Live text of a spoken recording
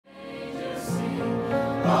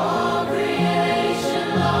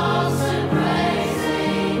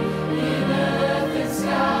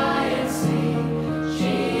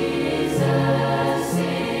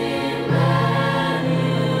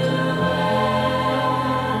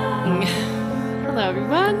sing. Hello,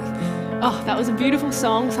 everyone. Oh, that was a beautiful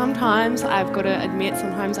song. Sometimes I've got to admit,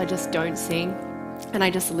 sometimes I just don't sing. And I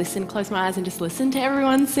just listen, close my eyes and just listen to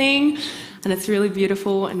everyone sing. And it's really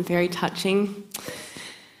beautiful and very touching.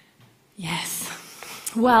 Yes.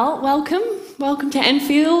 Well, welcome. Welcome to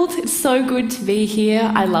Enfield. It's so good to be here.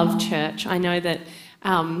 I love church. I know that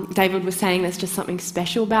David was saying there's just something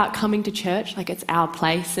special about coming to church, like it's our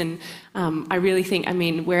place. And I really think,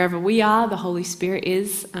 wherever we are, the Holy Spirit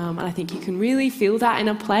is. And I think you can really feel that in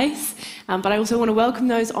a place. But I also want to welcome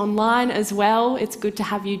those online as well. It's good to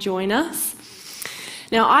have you join us.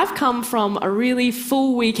 Now, I've come from a really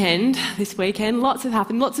full weekend this weekend. Lots have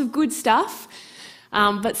happened, lots of good stuff.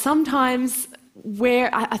 But sometimes where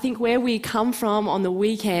we come from on the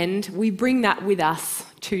weekend, we bring that with us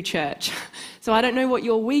to church. So I don't know what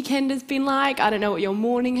your weekend has been like. I don't know what your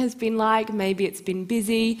morning has been like. Maybe it's been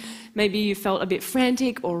busy. Maybe you felt a bit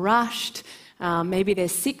frantic or rushed. Maybe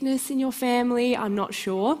there's sickness in your family. I'm not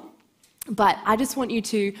sure. But I just want you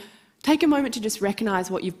to take a moment to just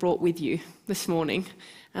recognise what you've brought with you this morning.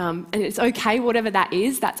 And it's okay, whatever that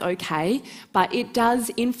is, that's okay. But it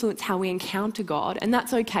does influence how we encounter God, and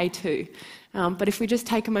that's okay too. But if we just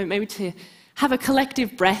take a moment maybe to have a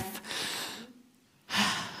collective breath.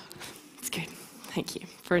 It's good. Thank you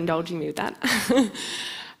for indulging me with that.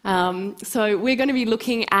 So we're going to be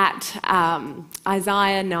looking at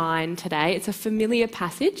Isaiah 9 today. It's a familiar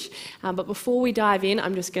passage, but before we dive in,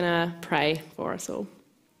 I'm just going to pray for us all.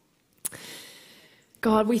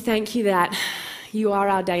 God, we thank you that you are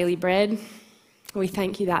our daily bread. We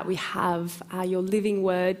thank you that we have your living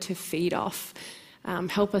word to feed off.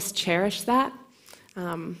 Help us cherish that.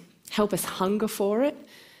 Help us hunger for it.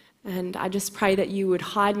 And I just pray that you would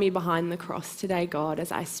hide me behind the cross today, God,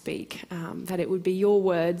 as I speak, that it would be your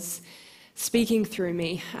words speaking through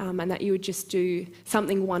me, and that you would just do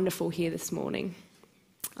something wonderful here this morning.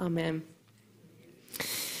 Amen.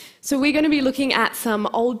 So we're going to be looking at some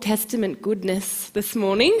Old Testament goodness this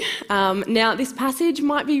morning. Now, this passage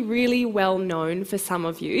might be really well known for some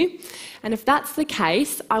of you, and if that's the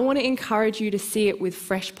case, I want to encourage you to see it with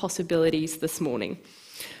fresh possibilities this morning.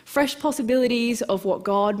 Fresh possibilities of what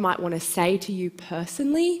God might want to say to you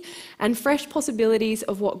personally, and fresh possibilities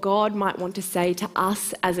of what God might want to say to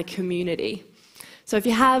us as a community. So if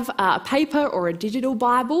you have a paper or a digital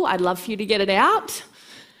Bible, I'd love for you to get it out.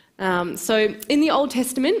 So in the Old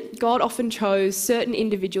Testament, God often chose certain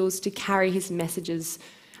individuals to carry his messages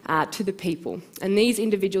to the people. And these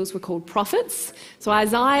individuals were called prophets. So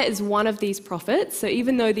Isaiah is one of these prophets. So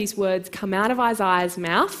even though these words come out of Isaiah's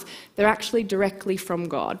mouth, they're actually directly from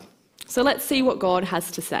God. So let's see what God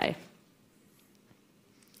has to say.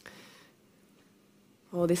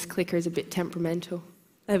 Oh, this clicker is a bit temperamental.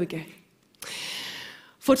 There we go.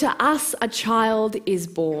 For to us a child is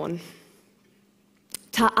born.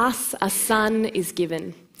 To us a son is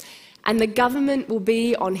given, and the government will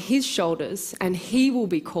be on his shoulders, and he will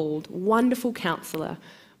be called Wonderful Counselor,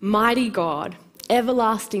 Mighty God,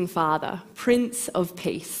 Everlasting Father, Prince of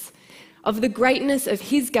Peace. Of the greatness of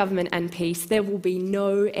his government and peace there will be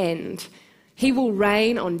no end. He will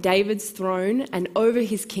reign on David's throne and over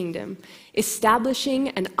his kingdom, establishing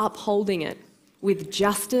and upholding it with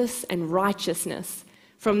justice and righteousness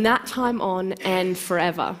from that time on and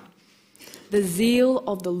forever. The zeal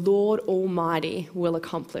of the Lord Almighty will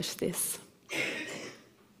accomplish this.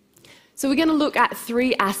 So we're going to look at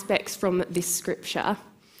three aspects from this scripture.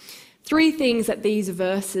 Three things that these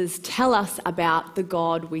verses tell us about the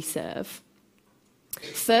God we serve.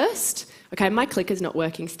 First, okay, my clicker's not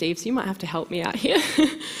working, Steve, so you might have to help me out here.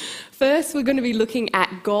 First, we're going to be looking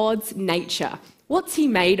at God's nature. What's he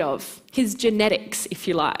made of? His genetics, if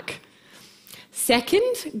you like.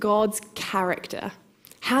 Second, God's character.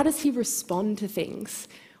 How does he respond to things?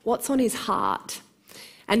 What's on his heart?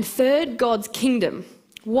 And third, God's kingdom.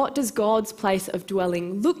 What does God's place of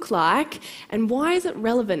dwelling look like, and why is it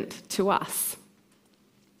relevant to us?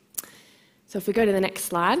 So if we go to the next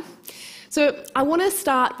slide. So I want to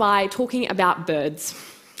start by talking about birds.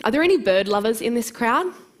 Are there any bird lovers in this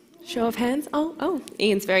crowd? Show of hands. Oh,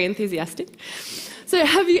 Ian's very enthusiastic. So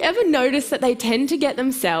have you ever noticed that they tend to get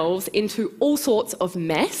themselves into all sorts of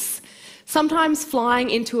mess? Sometimes flying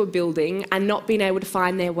into a building and not being able to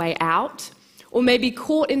find their way out, or maybe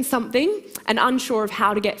caught in something and unsure of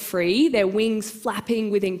how to get free, their wings flapping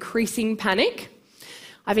with increasing panic.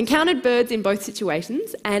 I've encountered birds in both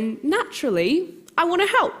situations, and naturally, I want to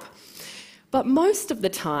help. But most of the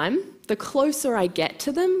time, the closer I get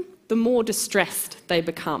to them, the more distressed they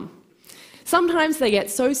become. Sometimes they get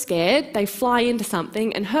so scared, they fly into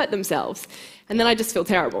something and hurt themselves, and then I just feel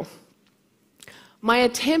terrible. My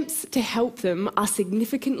attempts to help them are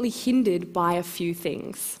significantly hindered by a few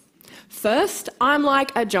things. First, I'm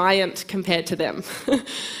like a giant compared to them.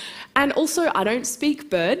 And also, I don't speak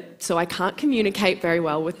bird, so I can't communicate very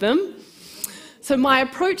well with them. So my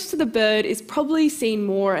approach to the bird is probably seen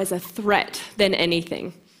more as a threat than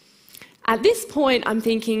anything. At this point, I'm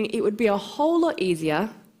thinking it would be a whole lot easier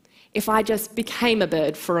if I just became a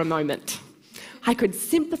bird for a moment. I could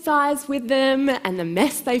sympathise with them and the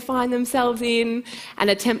mess they find themselves in and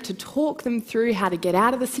attempt to talk them through how to get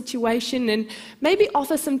out of the situation and maybe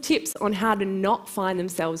offer some tips on how to not find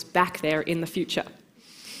themselves back there in the future.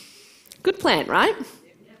 Good plan, right?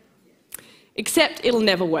 Except it'll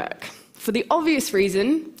never work, for the obvious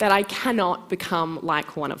reason that I cannot become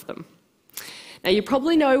like one of them. Now, you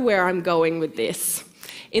probably know where I'm going with this.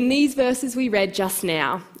 In these verses we read just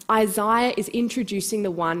now, Isaiah is introducing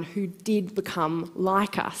the one who did become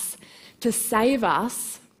like us, to save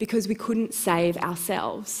us because we couldn't save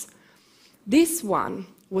ourselves. This one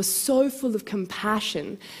was so full of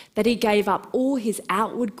compassion that he gave up all his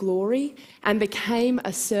outward glory and became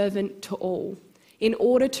a servant to all, in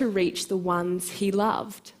order to reach the ones he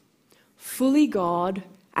loved. Fully God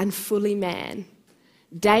and fully man,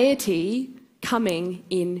 deity coming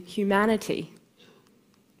in humanity.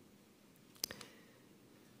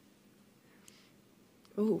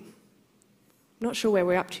 Ooh, not sure where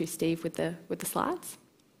we're up to, Steve, with the slides.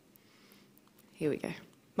 Here we go.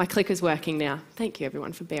 My clicker's working now. Thank you,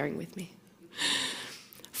 everyone, for bearing with me.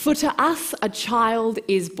 For to us a child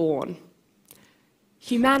is born,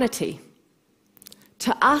 humanity.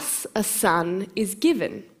 To us a son is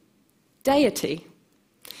given, deity.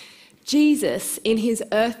 Jesus, in his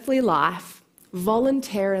earthly life,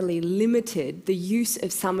 voluntarily limited the use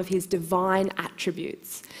of some of his divine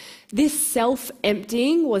attributes. This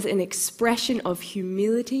self-emptying was an expression of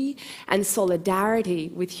humility and solidarity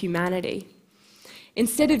with humanity.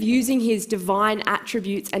 Instead of using his divine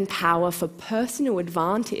attributes and power for personal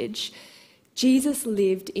advantage, Jesus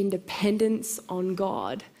lived in dependence on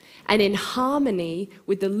God and in harmony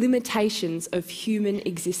with the limitations of human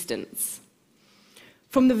existence.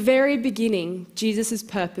 From the very beginning, Jesus'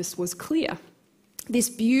 purpose was clear. This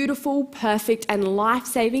beautiful, perfect, and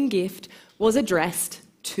life-saving gift was addressed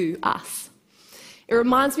to us. It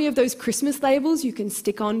reminds me of those Christmas labels you can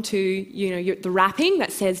stick onto, the wrapping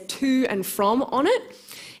that says to and from on it.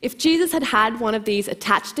 If Jesus had had one of these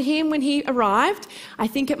attached to him when he arrived, I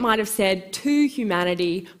think it might have said to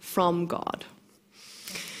humanity from God.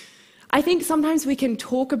 I think sometimes we can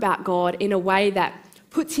talk about God in a way that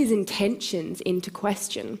puts his intentions into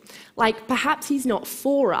question. Like perhaps he's not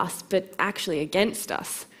for us, but actually against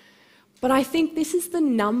us. But I think this is the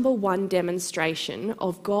number one demonstration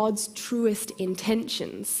of God's truest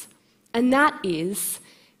intentions, and that is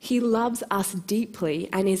he loves us deeply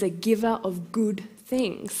and is a giver of good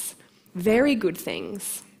things, very good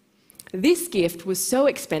things. This gift was so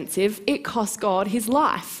expensive, it cost God his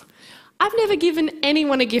life. I've never given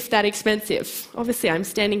anyone a gift that expensive. Obviously, I'm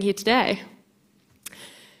standing here today.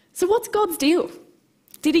 So what's God's deal?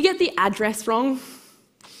 Did he get the address wrong?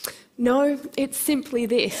 No, it's simply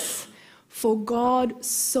this. For God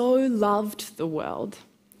so loved the world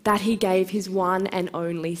that he gave his one and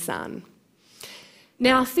only Son.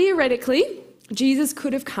 Now, theoretically, Jesus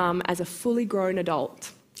could have come as a fully grown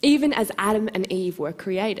adult, even as Adam and Eve were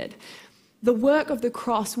created. The work of the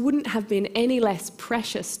cross wouldn't have been any less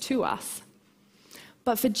precious to us.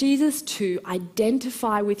 But for Jesus to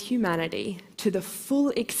identify with humanity to the full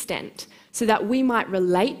extent so that we might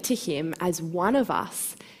relate to him as one of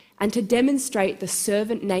us, and to demonstrate the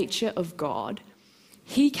servant nature of God,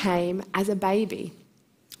 he came as a baby.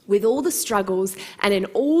 With all the struggles and in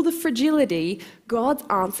all the fragility, God's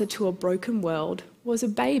answer to a broken world was a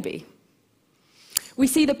baby. We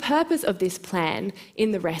see the purpose of this plan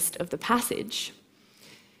in the rest of the passage.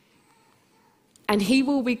 And he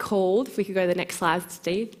will be called, if we could go to the next slide,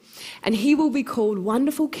 Steve, and he will be called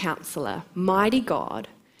Wonderful Counselor, Mighty God,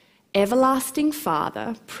 Everlasting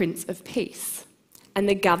Father, Prince of Peace. And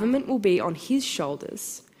the government will be on his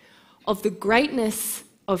shoulders. Of the greatness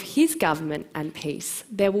of his government and peace,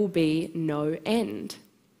 there will be no end.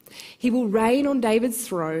 He will reign on David's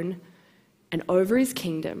throne and over his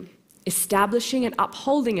kingdom, establishing and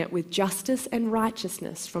upholding it with justice and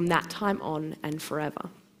righteousness from that time on and forever.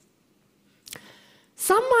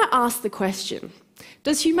 Some might ask the question,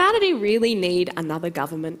 does humanity really need another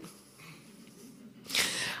government?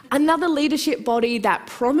 Another leadership body that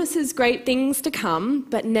promises great things to come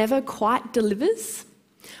but never quite delivers?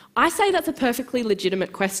 I say that's a perfectly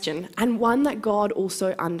legitimate question and one that God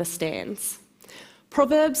also understands.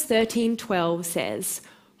 Proverbs 13:12 says,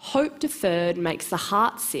 "Hope deferred makes the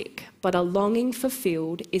heart sick, but a longing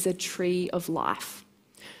fulfilled is a tree of life."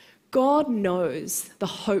 God knows the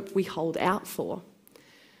hope we hold out for,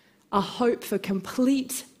 a hope for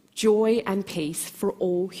complete joy and peace for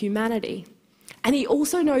all humanity. And he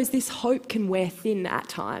also knows this hope can wear thin at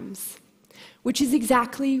times, which is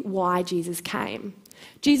exactly why Jesus came.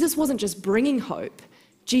 Jesus wasn't just bringing hope,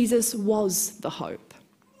 Jesus was the hope.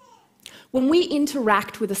 When we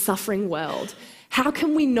interact with a suffering world, how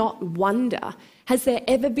can we not wonder, has there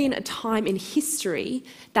ever been a time in history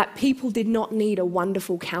that people did not need a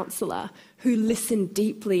wonderful counsellor who listened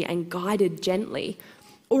deeply and guided gently,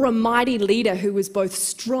 or a mighty leader who was both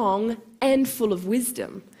strong and full of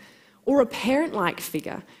wisdom, or a parent-like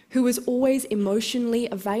figure who was always emotionally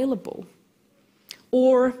available,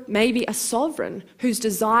 or maybe a sovereign whose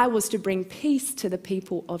desire was to bring peace to the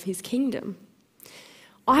people of his kingdom?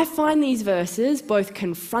 I find these verses both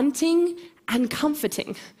confronting and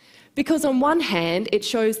comforting, because on one hand, it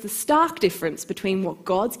shows the stark difference between what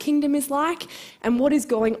God's kingdom is like and what is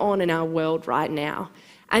going on in our world right now.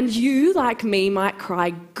 And you, like me, might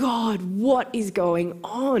cry, God, what is going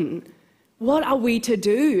on? What are we to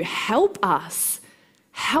do? Help us.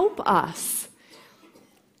 Help us.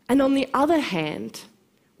 And on the other hand,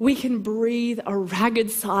 we can breathe a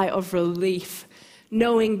ragged sigh of relief,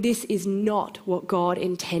 knowing this is not what God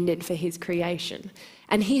intended for his creation,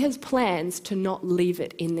 and he has plans to not leave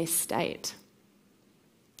it in this state.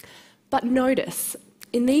 But notice,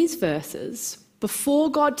 in these verses, before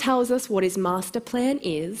God tells us what his master plan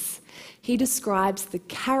is, he describes the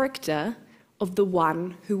character of the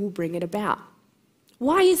one who will bring it about.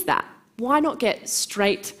 Why is that? Why not get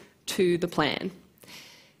straight to the plan?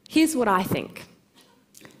 Here's what I think.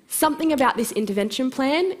 Something about this intervention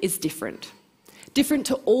plan is different. Different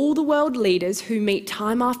to all the world leaders who meet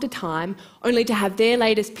time after time only to have their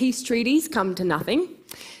latest peace treaties come to nothing.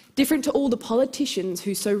 Different to all the politicians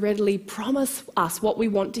who so readily promise us what we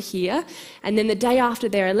want to hear, and then the day after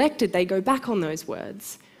they're elected, they go back on those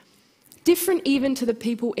words. Different even to the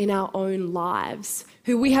people in our own lives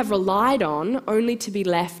who we have relied on only to be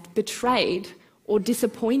left betrayed or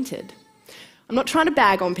disappointed. I'm not trying to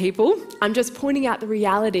bag on people, I'm just pointing out the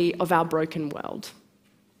reality of our broken world.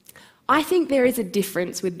 I think there is a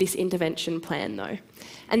difference with this intervention plan though,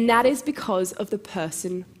 and that is because of the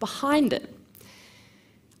person behind it.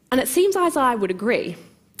 And it seems Isaiah would agree.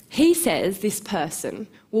 He says this person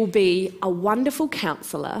will be a wonderful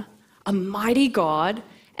counsellor, a mighty God,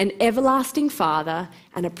 an everlasting Father,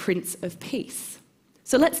 and a Prince of Peace.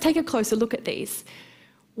 So let's take a closer look at these.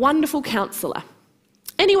 Wonderful counsellor.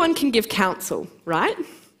 Anyone can give counsel, right?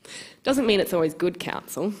 Doesn't mean it's always good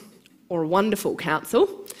counsel or wonderful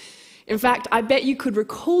counsel. In fact, I bet you could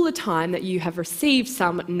recall a time that you have received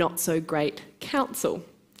some not so great counsel.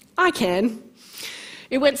 I can.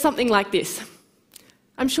 It went something like this.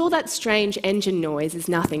 I'm sure that strange engine noise is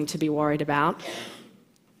nothing to be worried about.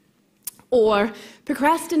 Or,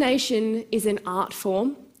 procrastination is an art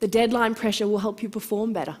form. The deadline pressure will help you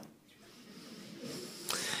perform better.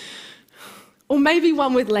 Or maybe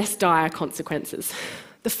one with less dire consequences.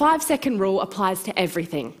 The 5-second rule applies to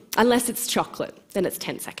everything. Unless it's chocolate, then it's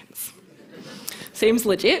 10 seconds. Seems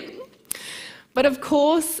legit. But of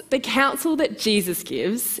course, the counsel that Jesus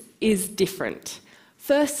gives is different.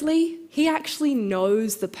 Firstly, he actually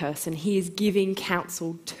knows the person he is giving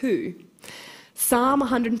counsel to. Psalm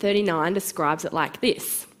 139 describes it like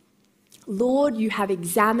this. Lord, you have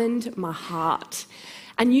examined my heart,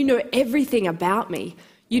 and you know everything about me.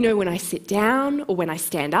 You know when I sit down or when I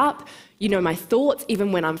stand up. You know my thoughts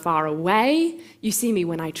even when I'm far away. You see me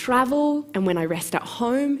when I travel and when I rest at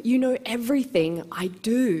home. You know everything I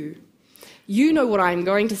do. You know what I'm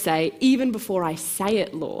going to say even before I say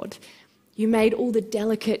it, Lord. You made all the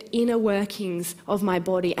delicate inner workings of my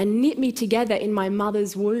body and knit me together in my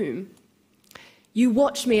mother's womb. You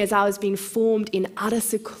watched me as I was being formed in utter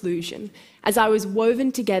seclusion, as I was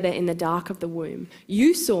woven together in the dark of the womb.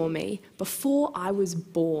 You saw me before I was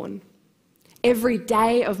born. Every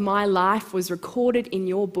day of my life was recorded in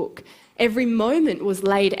your book. Every moment was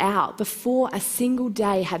laid out before a single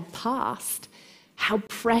day had passed. How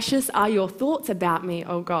precious are your thoughts about me,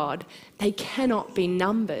 O God. They cannot be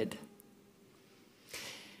numbered.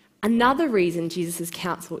 Another reason Jesus'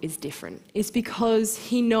 counsel is different is because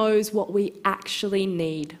he knows what we actually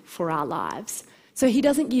need for our lives. So he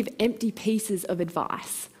doesn't give empty pieces of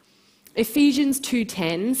advice. Ephesians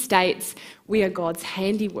 2:10 states, we are God's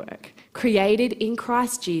handiwork, created in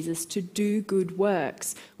Christ Jesus to do good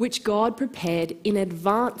works, which God prepared in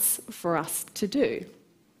advance for us to do.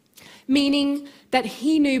 Meaning that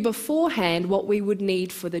he knew beforehand what we would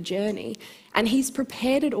need for the journey, and he's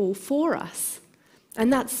prepared it all for us.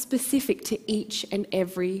 And that's specific to each and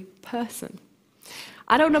every person.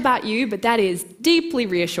 I don't know about you, but that is deeply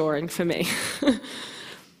reassuring for me.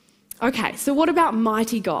 Okay, so what about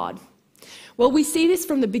mighty God? Well, we see this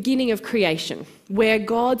from the beginning of creation, where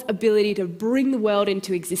God's ability to bring the world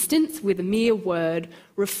into existence with a mere word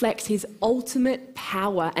reflects his ultimate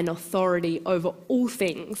power and authority over all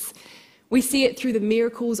things. We see it through the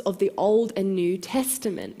miracles of the Old and New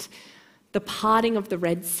Testament, the parting of the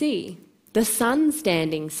Red Sea, the sun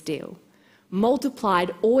standing still,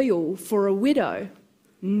 multiplied oil for a widow,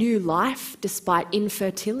 new life despite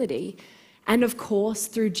infertility, and of course,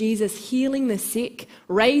 through Jesus healing the sick,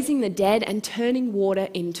 raising the dead, and turning water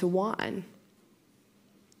into wine.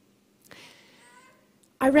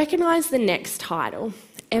 I recognise the next title,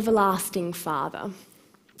 Everlasting Father,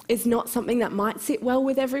 is not something that might sit well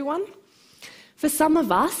with everyone. For some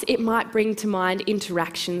of us, it might bring to mind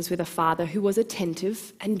interactions with a father who was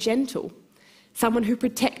attentive and gentle, someone who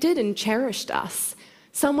protected and cherished us,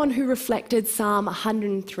 someone who reflected Psalm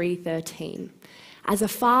 103:13. As a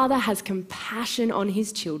father has compassion on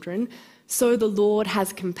his children, so the Lord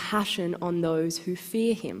has compassion on those who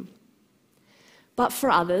fear him. But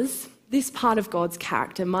for others, this part of God's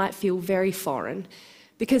character might feel very foreign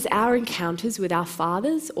because our encounters with our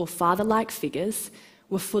fathers or father-like figures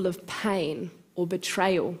were full of pain or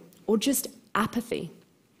betrayal or just apathy.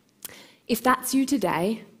 If that's you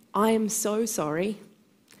today, I am so sorry.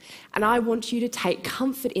 And I want you to take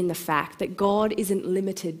comfort in the fact that God isn't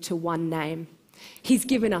limited to one name. He's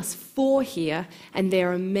given us 4 here, and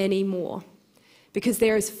there are many more, because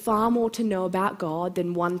there is far more to know about God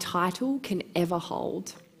than one title can ever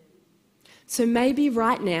hold. So maybe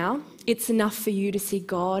right now, it's enough for you to see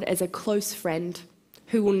God as a close friend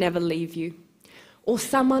who will never leave you, or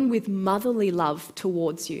someone with motherly love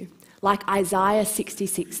towards you, like Isaiah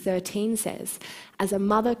 66:13 says, "As a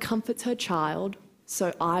mother comforts her child,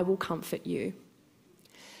 so I will comfort you."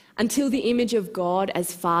 Until the image of God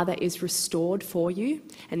as Father is restored for you,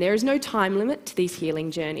 and there is no time limit to these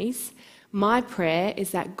healing journeys, my prayer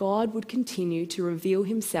is that God would continue to reveal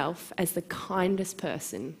himself as the kindest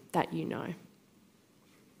person that you know.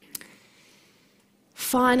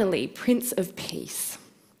 Finally, Prince of Peace.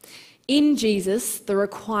 In Jesus, the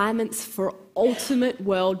requirements for ultimate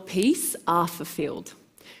world peace are fulfilled.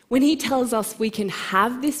 When he tells us we can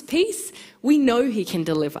have this peace, we know he can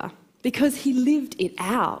deliver, because he lived it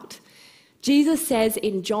out. Jesus says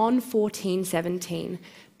in John 14:17,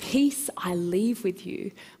 "Peace I leave with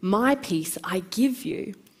you, my peace I give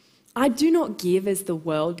you. I do not give as the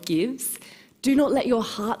world gives. Do not let your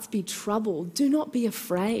hearts be troubled. Do not be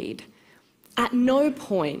afraid." At no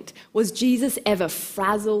point was Jesus ever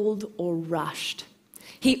frazzled or rushed.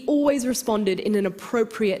 He always responded in an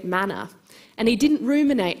appropriate manner, and he didn't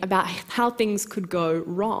ruminate about how things could go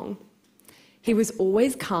wrong. He was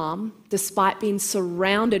always calm, despite being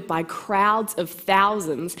surrounded by crowds of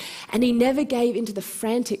thousands, and he never gave into the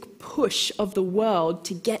frantic push of the world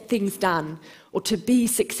to get things done or to be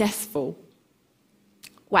successful.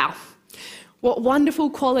 Wow, what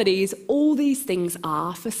wonderful qualities all these things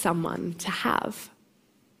are for someone to have.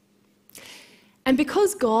 And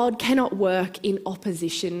because God cannot work in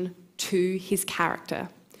opposition to his character,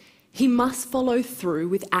 he must follow through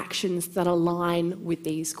with actions that align with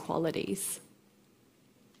these qualities.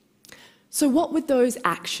 So what would those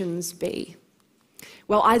actions be?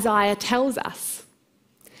 Well, Isaiah tells us,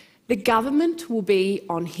 "The government will be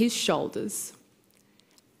on his shoulders.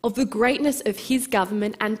 Of the greatness of his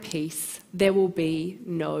government and peace, there will be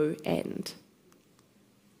no end."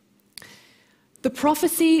 The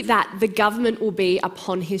prophecy that the government will be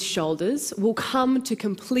upon his shoulders will come to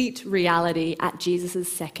complete reality at Jesus'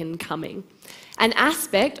 second coming, an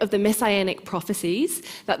aspect of the messianic prophecies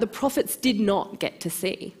that the prophets did not get to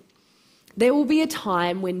see. There will be a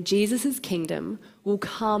time when Jesus' kingdom will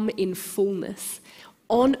come in fullness,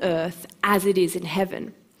 on earth as it is in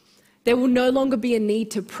heaven. There will no longer be a need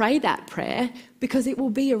to pray that prayer because it will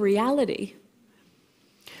be a reality.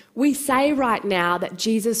 We say right now that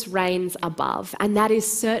Jesus reigns above, and that is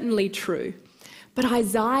certainly true. But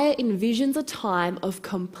Isaiah envisions a time of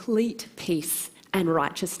complete peace and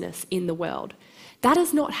righteousness in the world. That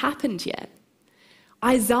has not happened yet.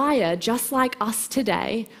 Isaiah, just like us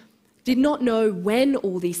today, did not know when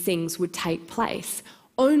all these things would take place,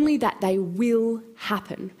 only that they will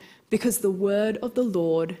happen because the word of the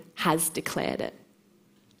Lord has declared it.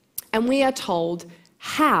 And we are told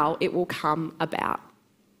how it will come about.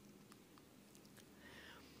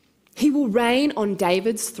 He will reign on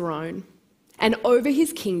David's throne and over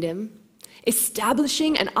his kingdom,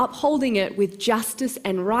 establishing and upholding it with justice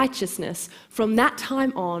and righteousness from that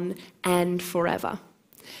time on and forever.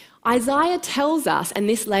 Isaiah tells us, and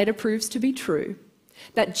this later proves to be true,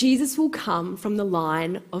 that Jesus will come from the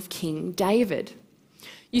line of King David.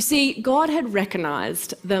 You see, God had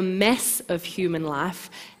recognized the mess of human life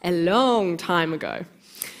a long time ago,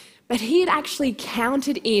 but he had actually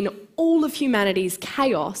counted in all of humanity's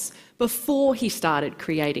chaos before he started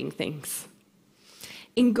creating things.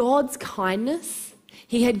 In God's kindness,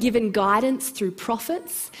 he had given guidance through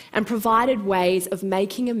prophets and provided ways of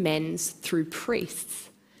making amends through priests.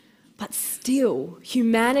 But still,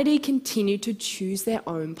 humanity continued to choose their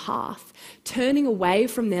own path, turning away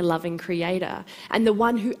from their loving Creator and the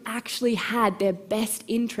one who actually had their best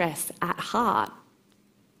interests at heart.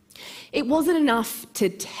 It wasn't enough to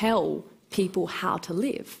tell people how to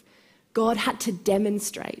live. God had to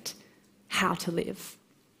demonstrate how to live.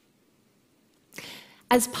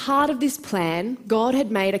 As part of this plan, God had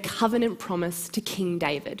made a covenant promise to King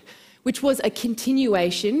David, which was a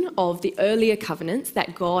continuation of the earlier covenants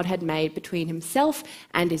that God had made between himself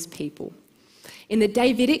and his people. In the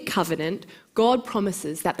Davidic covenant, God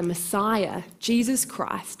promises that the Messiah, Jesus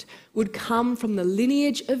Christ, would come from the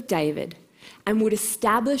lineage of David and would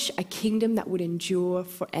establish a kingdom that would endure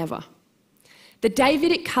forever. The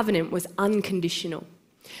Davidic covenant was unconditional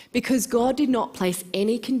because God did not place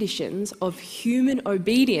any conditions of human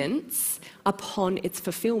obedience upon its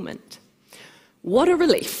fulfillment. What a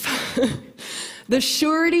relief! The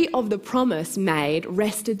surety of the promise made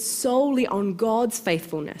rested solely on God's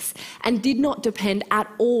faithfulness and did not depend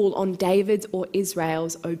at all on David's or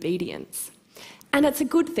Israel's obedience. And it's a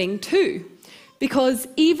good thing too, because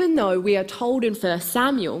even though we are told in 1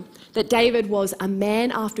 Samuel that David was a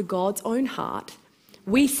man after God's own heart,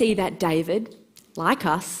 we see that David, like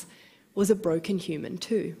us, was a broken human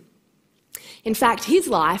too. In fact, his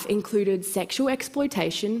life included sexual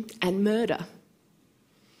exploitation and murder.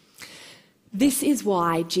 This is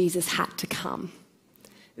why Jesus had to come.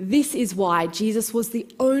 This is why Jesus was the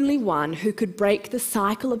only one who could break the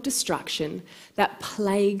cycle of destruction that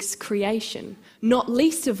plagues creation, not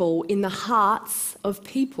least of all in the hearts of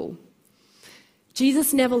people.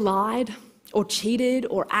 Jesus never lied or cheated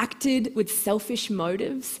or acted with selfish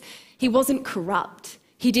motives. He wasn't corrupt.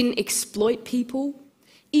 He didn't exploit people.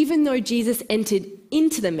 Even though Jesus entered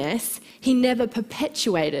into the mess, he never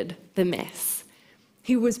perpetuated the mess.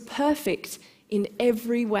 He was perfect in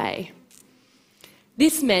every way.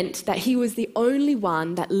 This meant that he was the only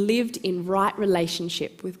one that lived in right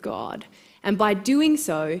relationship with God. And by doing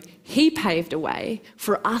so, he paved a way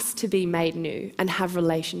for us to be made new and have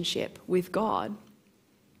relationship with God.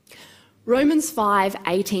 Romans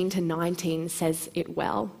 5:18-19 says it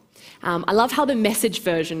well. I love how the Message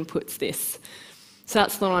version puts this. So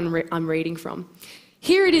that's the one I'm reading from.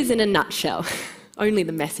 Here it is in a nutshell. Only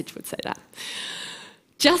the Message would say that.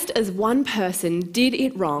 Just as one person did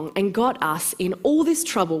it wrong and got us in all this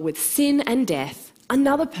trouble with sin and death,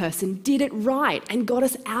 another person did it right and got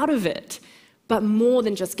us out of it. But more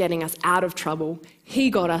than just getting us out of trouble,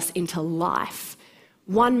 he got us into life.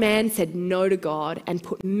 One man said no to God and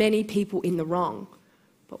put many people in the wrong.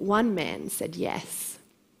 But one man said yes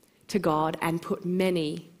to God and put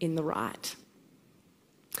many in the right.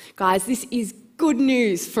 Guys, this is good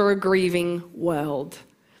news for a grieving world.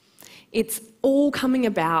 It's all coming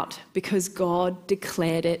about because God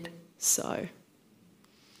declared it so.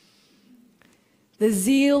 The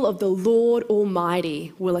zeal of the Lord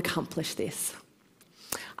Almighty will accomplish this.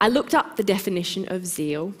 I looked up the definition of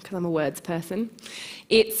zeal because I'm a words person.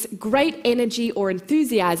 It's great energy or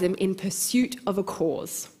enthusiasm in pursuit of a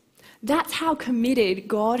cause. That's how committed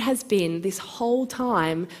God has been this whole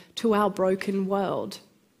time to our broken world.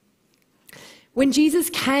 When Jesus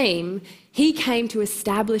came, he came to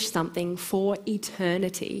establish something for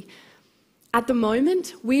eternity. At the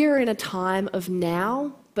moment, we are in a time of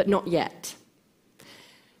now, but not yet.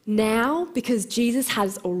 Now, because Jesus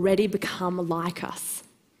has already become like us,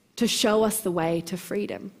 to show us the way to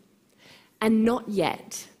freedom. And not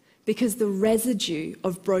yet, because the residue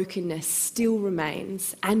of brokenness still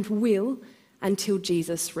remains and will until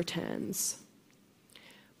Jesus returns.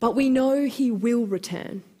 But we know he will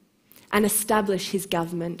return and establish his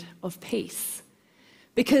government of peace.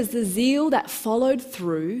 Because the zeal that followed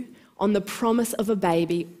through on the promise of a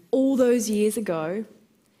baby all those years ago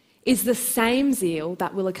is the same zeal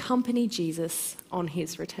that will accompany Jesus on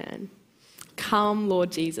his return. Come,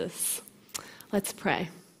 Lord Jesus. Let's pray.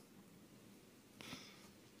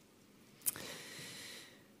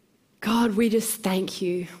 God, we just thank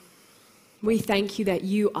you. We thank you that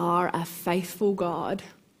you are a faithful God,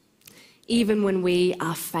 even when we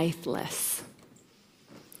are faithless.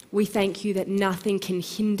 We thank you that nothing can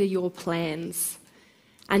hinder your plans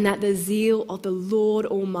and that the zeal of the Lord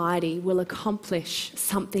Almighty will accomplish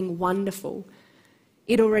something wonderful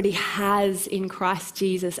It already has in Christ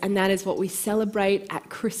Jesus, and that is what we celebrate at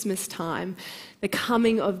Christmas time, the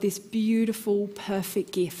coming of this beautiful,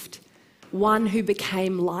 perfect gift, one who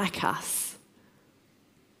became like us.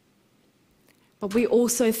 But we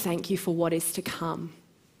also thank you for what is to come.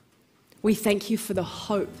 We thank you for the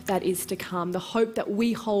hope that is to come, the hope that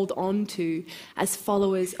we hold on to as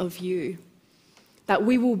followers of you, that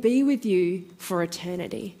we will be with you for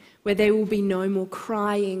eternity, where there will be no more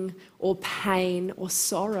crying or pain or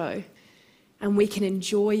sorrow, and we can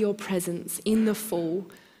enjoy your presence in the full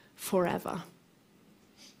forever.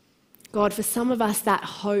 God, for some of us, that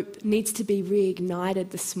hope needs to be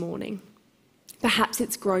reignited this morning. Perhaps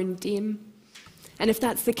it's grown dim. And if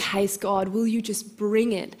that's the case, God, will you just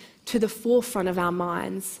bring it to the forefront of our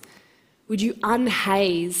minds? Would you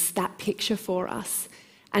unhaze that picture for us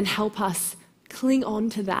and help us cling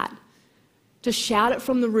on to that, to shout it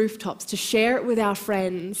from the rooftops, to share it with our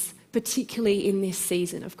friends, particularly in this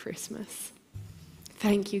season of Christmas?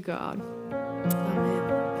 Thank you, God. Amen.